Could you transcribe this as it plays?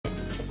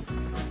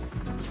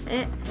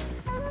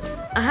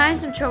I'm having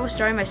some trouble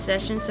starting my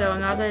session, so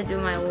I'm not gonna do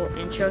my little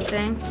intro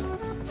thing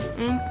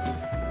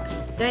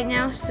right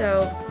now.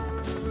 So,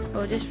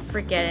 oh, just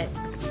forget it.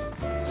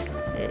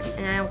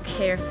 And I don't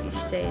care if you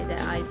say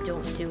that I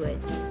don't do it.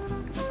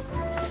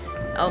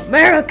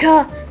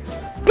 America,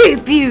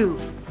 beep you.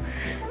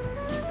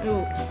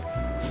 Ooh.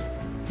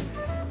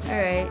 All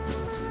right,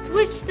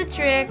 switch the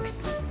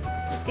tricks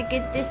to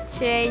get this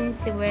train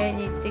to where it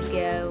needs to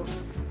go.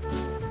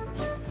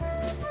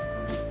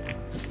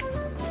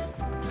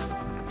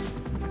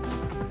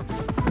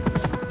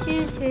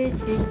 Choo choo choo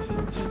choo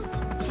choo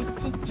choo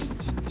choo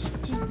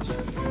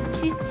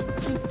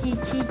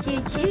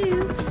choo choo.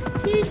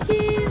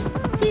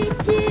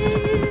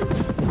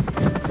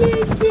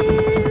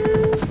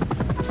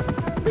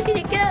 Look at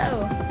it go!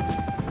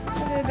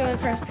 I'm gonna go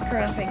across the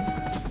crossing.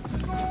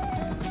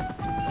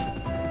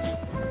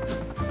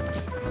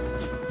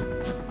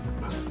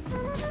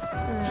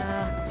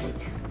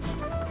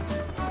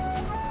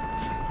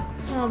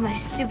 Oh, my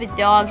stupid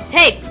dogs.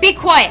 Hey, be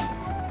quiet!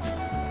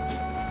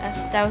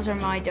 Those are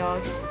my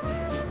dogs.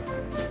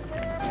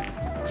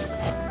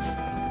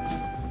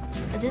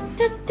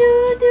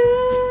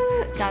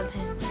 God,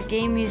 the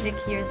game music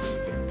here is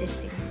just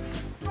addicting.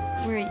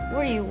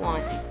 What do you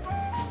want?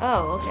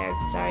 Oh, okay,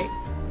 sorry.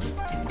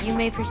 You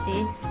may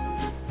proceed.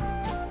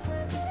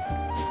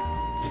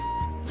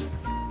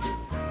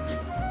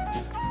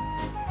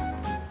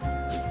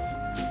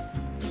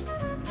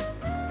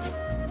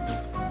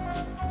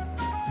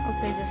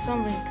 Okay, there's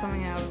something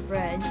coming out of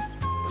red.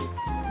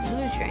 It's a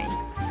blue train.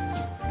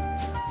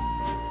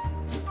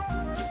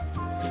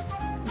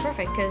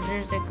 Perfect, because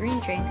there's a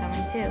green train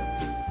coming too.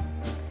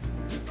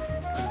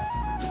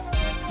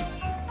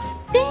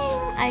 Ding!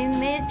 I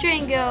made a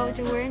train go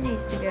to where it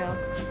needs to go.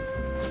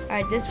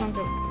 Alright, this one's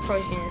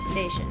approaching the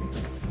station.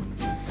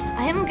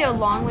 I haven't go a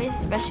long ways,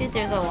 especially if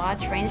there's a lot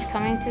of trains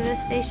coming to this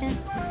station,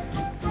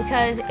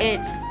 because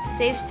it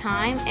saves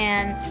time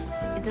and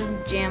it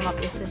doesn't jam up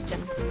the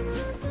system.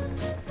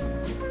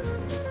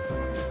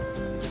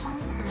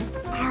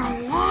 Our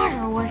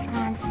water was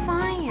on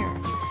fire.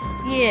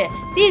 Yeah,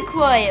 be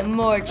quiet,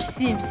 Marge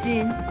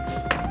Simpson.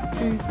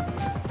 Alright,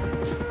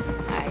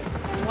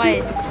 why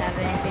does this have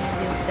anything to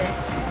do with it?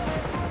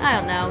 I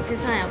don't know,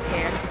 because I don't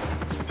care.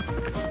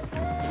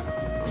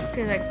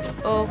 Because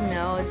oh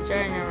no, it's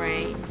starting to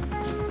rain.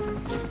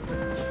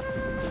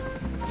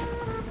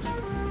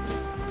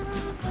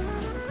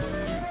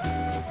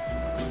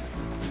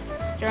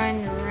 It's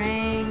starting to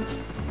rain.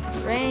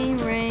 Rain,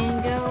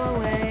 rain, go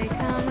away,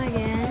 come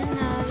again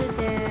another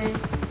day.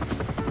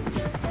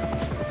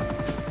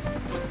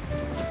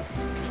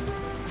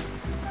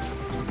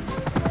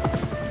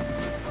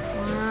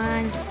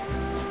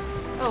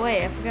 Oh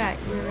wait, I forgot.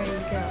 You're ready to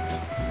go.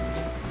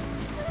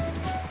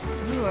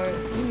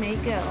 You may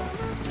go.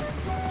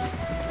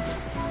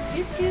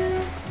 Choo-choo.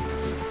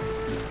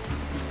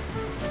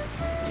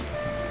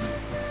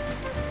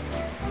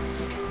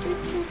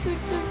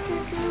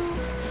 Choo-choo-choo-choo-choo-choo.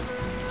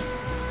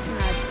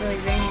 Ah, it's really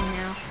raining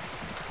now.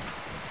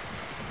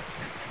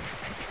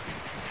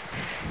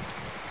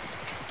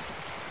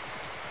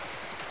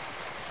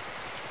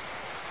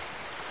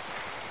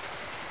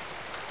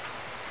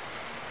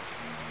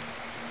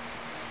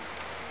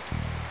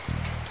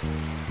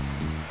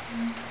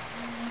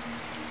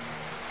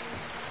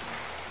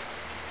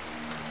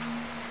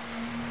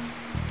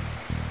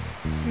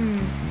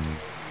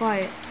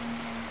 Quiet.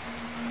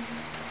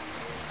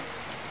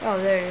 Oh,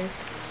 there it is.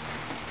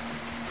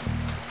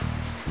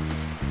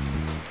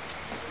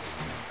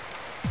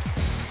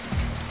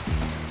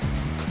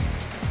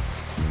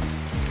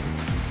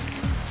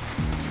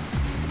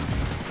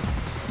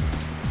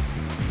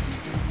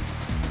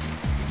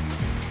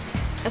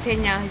 Okay,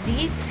 now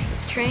these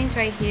trains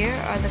right here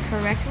are the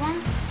correct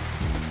ones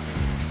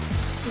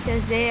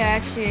because they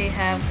actually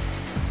have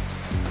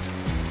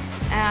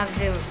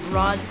the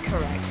rods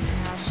correct,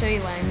 and I'll show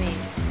you what I mean.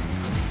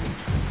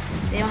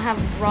 They don't have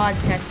rods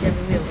attached to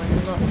every wheel. When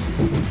look,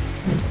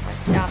 if I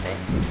stop it,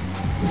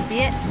 see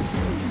it?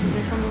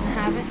 This one doesn't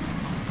have it,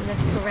 so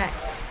that's correct.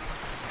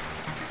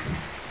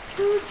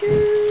 Choo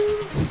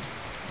choo,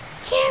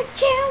 choo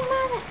choo,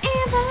 mother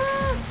ever,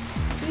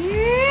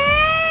 yeah.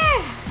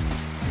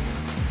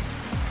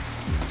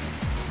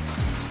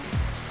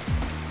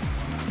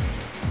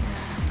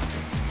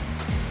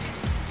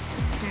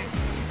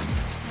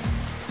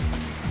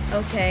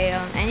 Okay.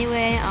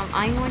 Anyway,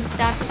 I'm going to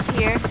stop it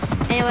here.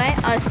 Anyway,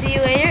 I'll see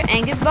you later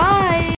and goodbye.